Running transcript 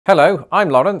Hello, I'm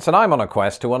Lawrence and I'm on a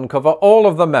quest to uncover all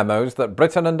of the memos that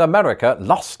Britain and America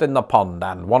lost in the pond,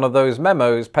 and one of those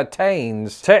memos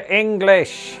pertains to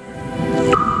English.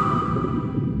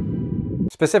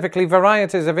 Specifically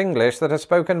varieties of English that are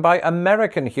spoken by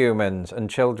American humans and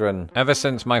children. Ever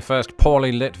since my first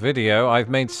poorly lit video, I've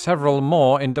made several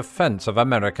more in defense of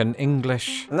American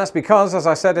English. And that's because, as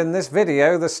I said in this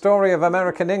video, the story of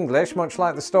American English, much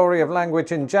like the story of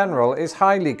language in general, is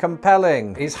highly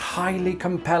compelling.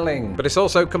 But it's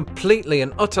also completely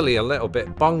and utterly a little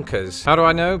bit bonkers. How do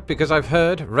I know? Because I've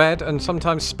heard, read, and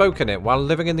sometimes spoken it while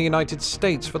living in the United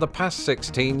States for the past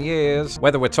 16 years.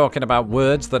 Whether we're talking about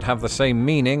words that have the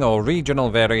same meaning or regional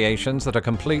variations that are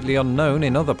completely unknown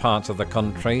in other parts of the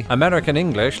country, American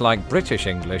English, like British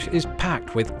English, is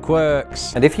packed with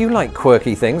quirks. And if you like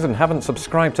quirky things and haven't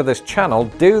subscribed to this channel,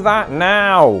 do that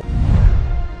now!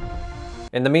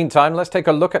 In the meantime, let's take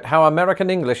a look at how American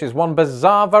English is one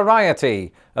bizarre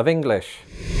variety of English.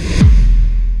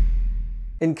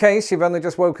 In case you've only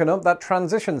just woken up, that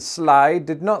transition slide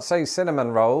did not say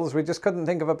cinnamon rolls. We just couldn't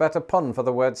think of a better pun for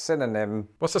the word synonym.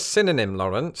 What's a synonym,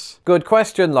 Lawrence? Good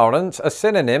question, Lawrence. A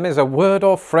synonym is a word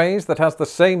or phrase that has the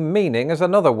same meaning as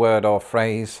another word or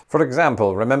phrase. For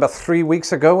example, remember 3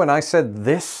 weeks ago when I said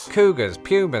this? Cougars,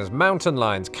 pumas, mountain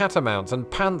lions, catamounts, and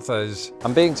panthers.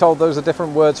 I'm being told those are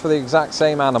different words for the exact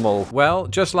same animal. Well,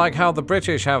 just like how the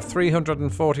British have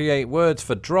 348 words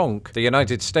for drunk, the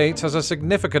United States has a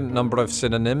significant number of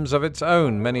synonyms of its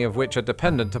own, many of which are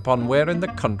dependent upon where in the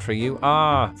country you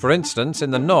are. For instance,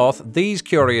 in the north, these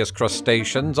curious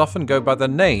crustaceans often go by the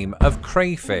name of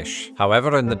crayfish.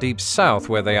 However, in the deep south,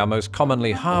 where they are most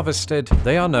commonly harvested,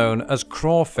 they are known as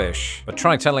crawfish. But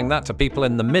try telling that to people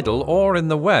in the middle or in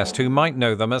the west who might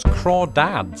know them as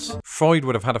crawdads. Freud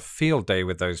would have had a field day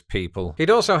with those people. He'd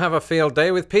also have a field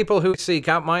day with people who seek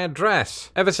out my address.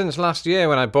 Ever since last year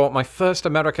when I bought my first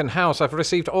American house, I've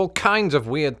received all kinds of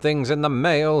weird things in the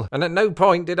mail, and at no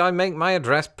point did I make my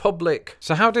address public.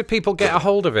 So how did people get a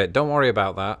hold of it? Don't worry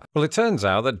about that. Well, it turns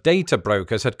out that data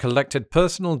brokers had collected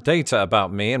personal data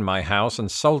about me and my house and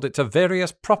sold it to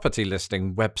various property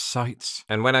listing websites.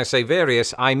 And when I say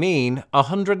various, I mean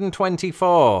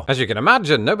 124. As you can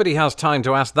imagine, nobody has time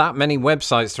to ask that many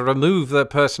websites to remove their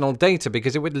personal data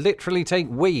because it would literally take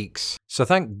weeks. So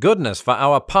thank goodness for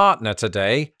our partner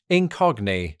today,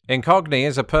 Incogni. Incogni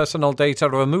is a personal data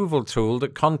removal tool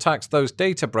that contacts those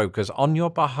data brokers on your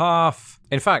behalf.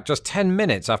 In fact, just 10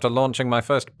 minutes after launching my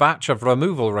first batch of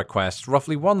removal requests,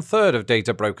 roughly 1/3 of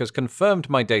data brokers confirmed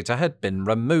my data had been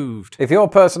removed. If your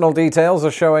personal details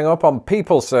are showing up on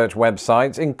people search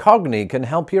websites, Incogni can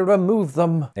help you remove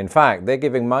them. In fact, they're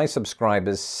giving my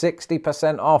subscribers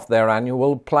 60% off their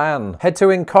annual plan. Head to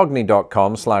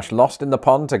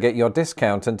incogni.com/lostinthepond to get your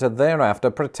discount and to thereafter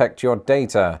protect your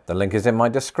data. The link is in my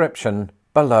description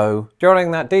below.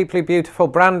 During that deeply beautiful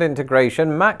brand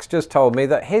integration, Max just told me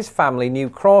that his family knew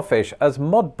crawfish as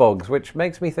mud bugs, which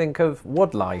makes me think of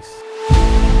woodlice.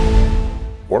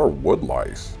 What are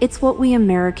woodlice? It's what we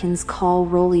Americans call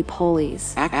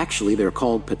roly-polies. Actually, they're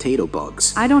called potato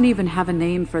bugs. I don't even have a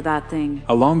name for that thing.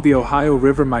 Along the Ohio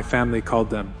River, my family called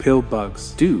them pill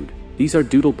bugs. Dude, these are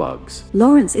doodle bugs.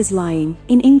 Lawrence is lying.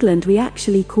 In England, we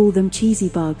actually call them cheesy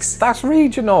bugs. That's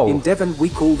regional. In Devon, we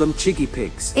call them chiggy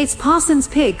pigs. It's Parsons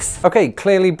pigs. Okay,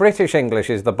 clearly British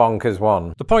English is the bonkers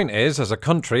one. The point is, as a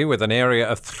country with an area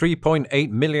of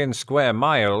 3.8 million square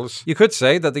miles, you could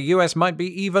say that the US might be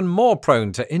even more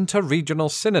prone to interregional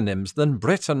synonyms than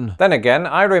Britain. Then again,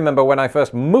 I remember when I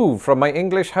first moved from my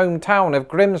English hometown of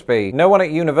Grimsby. No one at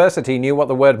university knew what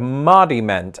the word mardy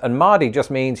meant, and mardy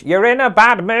just means you're in a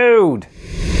bad mood.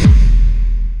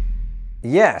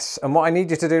 Yes, and what I need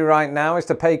you to do right now is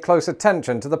to pay close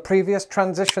attention to the previous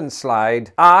transition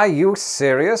slide. Are you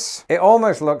serious? It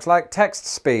almost looks like text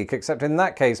speak, except in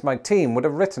that case my team would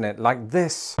have written it like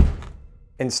this.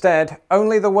 Instead,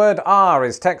 only the word R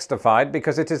is textified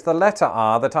because it is the letter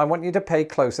R that I want you to pay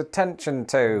close attention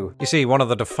to. You see, one of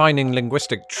the defining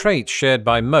linguistic traits shared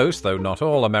by most, though not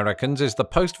all Americans, is the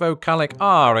post-vocalic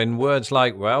R in words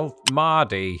like, well,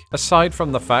 Mardy. Aside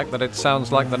from the fact that it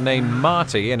sounds like the name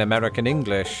Marty in American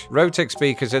English, Rhotic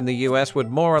speakers in the US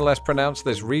would more or less pronounce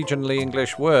this regionally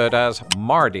English word as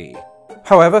Mardy.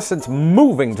 However, since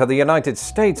moving to the United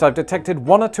States, I've detected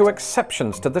one or two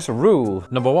exceptions to this rule.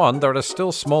 Number one, there are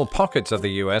still small pockets of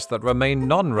the US that remain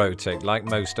non-rhotic, like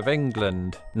most of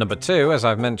England. Number two, as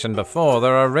I've mentioned before,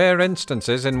 there are rare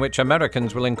instances in which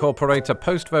Americans will incorporate a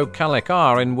post-vocalic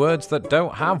R in words that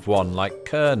don't have one, like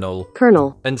kernel.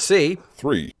 Colonel. And C,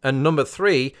 3. And number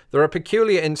 3, there are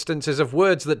peculiar instances of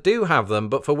words that do have them,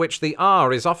 but for which the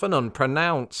R is often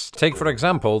unpronounced. Take, for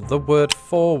example, the word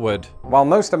forward. While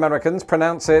most Americans pronounce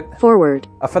pronounce it forward.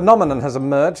 A phenomenon has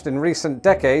emerged in recent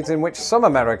decades in which some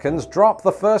Americans drop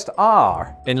the first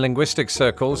R. In linguistic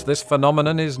circles, this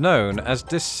phenomenon is known as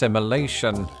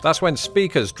dissimilation. That's when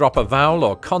speakers drop a vowel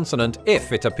or consonant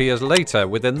if it appears later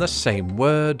within the same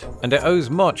word. And it owes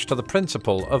much to the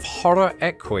principle of horror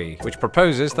equi, which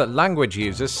proposes that language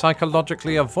users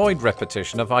psychologically avoid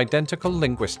repetition of identical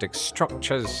linguistic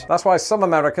structures. That's why some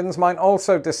Americans might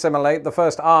also dissimilate the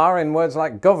first R in words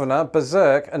like governor,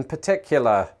 berserk, and particular.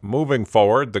 Moving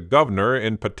forward, the governor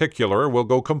in particular will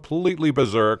go completely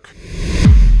berserk.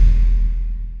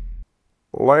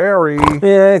 Larry.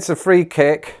 Yeah, it's a free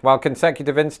kick. While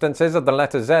consecutive instances of the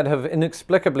letter Z have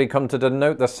inexplicably come to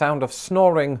denote the sound of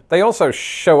snoring, they also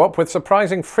show up with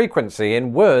surprising frequency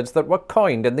in words that were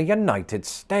coined in the United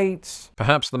States.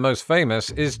 Perhaps the most famous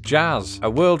is jazz, a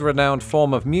world-renowned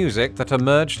form of music that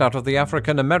emerged out of the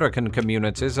African-American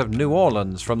communities of New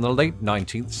Orleans from the late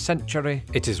 19th century.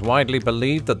 It is widely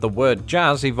believed that the word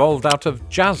jazz evolved out of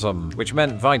jasm, which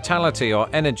meant vitality or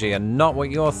energy and not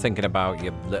what you're thinking about,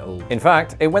 you little... In fact,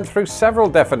 it went through several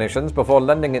definitions before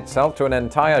lending itself to an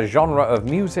entire genre of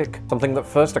music, something that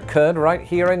first occurred right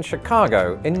here in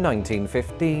Chicago in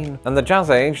 1915. And the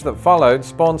jazz age that followed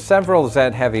spawned several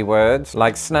Z-heavy words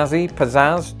like snazzy,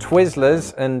 pizzazz,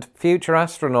 Twizzlers, and future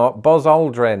astronaut Buzz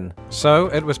Aldrin. So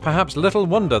it was perhaps little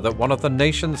wonder that one of the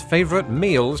nation's favorite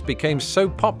meals became so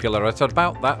popular at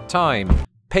about that time.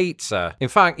 Pizza. In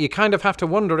fact, you kind of have to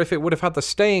wonder if it would have had the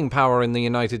staying power in the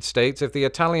United States if the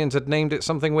Italians had named it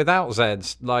something without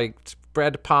Zs, like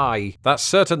bread pie. That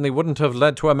certainly wouldn't have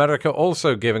led to America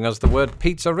also giving us the word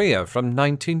pizzeria from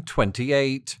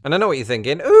 1928. And I know what you're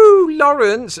thinking, ooh,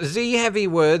 Lawrence, Z-heavy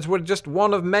words were just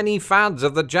one of many fads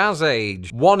of the jazz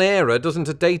age. One era doesn't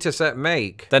a dataset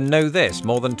make? Then know this,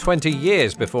 more than 20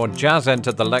 years before jazz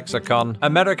entered the lexicon,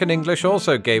 American English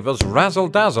also gave us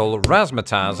razzle-dazzle,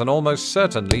 razzmatazz, and almost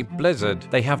certainly blizzard.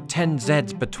 They have 10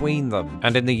 Zs between them.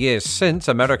 And in the years since,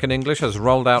 American English has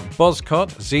rolled out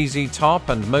buzzcut, ZZ Top,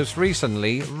 and most recently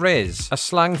Riz, a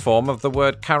slang form of the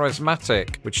word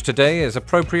charismatic, which today is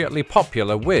appropriately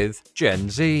popular with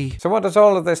Gen Z. So what does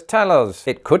all of this tell us?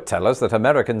 It could tell us that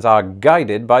Americans are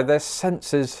guided by their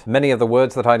senses. Many of the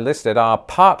words that I listed are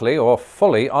partly or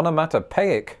fully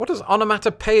onomatopoeic. What does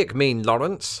onomatopoeic mean,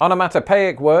 Lawrence?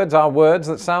 Onomatopoeic words are words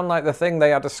that sound like the thing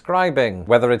they are describing,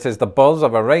 whether it is the buzz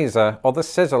of a razor or the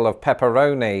sizzle of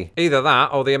pepperoni. Either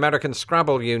that or the American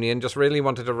Scrabble Union just really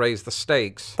wanted to raise the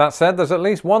stakes. That said, there's at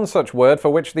least one such word for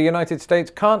which the United States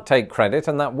can't take credit,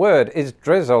 and that word is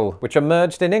drizzle, which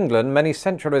emerged in England many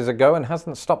centuries ago and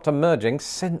hasn't stopped emerging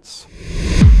since.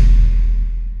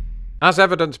 As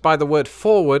evidenced by the word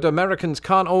forward, Americans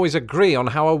can't always agree on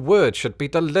how a word should be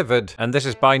delivered, and this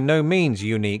is by no means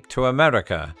unique to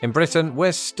America. In Britain,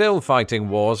 we're still fighting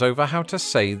wars over how to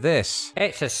say this.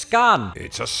 It's a scone.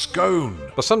 It's a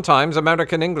scone. But sometimes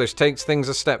American English takes things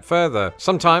a step further.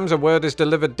 Sometimes a word is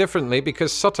delivered differently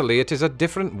because subtly it is a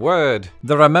different word.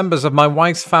 There are members of my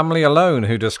wife's family alone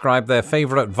who describe their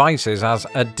favourite vices as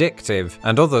addictive,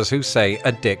 and others who say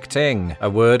addicting, a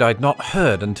word I'd not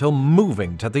heard until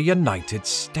moving to the United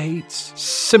States.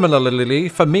 Similarly,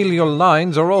 familial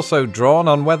lines are also drawn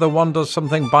on whether one does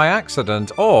something by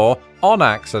accident or on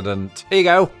accident. Here you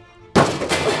go.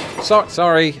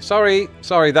 Sorry,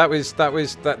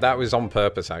 that was on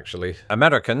purpose, actually.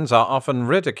 Americans are often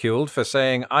ridiculed for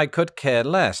saying I could care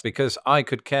less, because I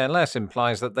could care less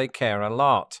implies that they care a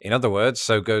lot. In other words,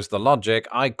 so goes the logic,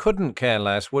 I couldn't care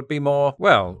less would be more,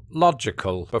 well,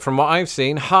 logical. But from what I've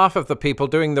seen, half of the people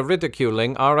doing the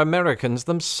ridiculing are Americans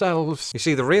themselves. You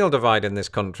see, the real divide in this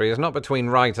country is not between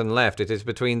right and left, it is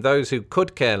between those who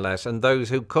could care less and those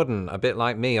who couldn't, a bit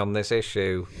like me on this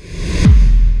issue.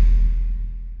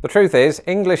 The truth is,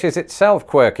 English is itself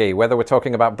quirky, whether we're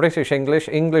talking about British English,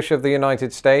 English of the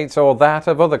United States, or that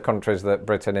of other countries that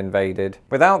Britain invaded.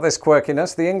 Without this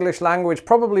quirkiness, the English language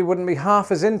probably wouldn't be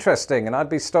half as interesting, and I'd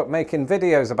be stuck making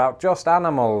videos about just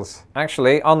animals.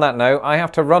 Actually, on that note, I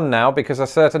have to run now because a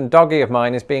certain doggy of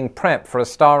mine is being prepped for a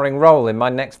starring role in my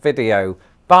next video.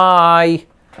 Bye!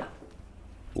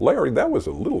 Larry, that was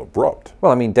a little abrupt.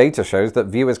 Well, I mean, data shows that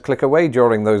viewers click away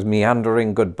during those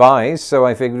meandering goodbyes, so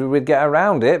I figured we'd get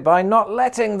around it by not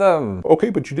letting them. Okay,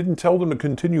 but you didn't tell them to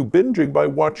continue binging by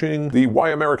watching the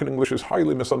Why American English is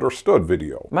Highly Misunderstood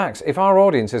video. Max, if our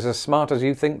audience is as smart as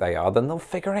you think they are, then they'll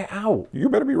figure it out. You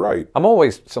better be right. I'm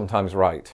always sometimes right.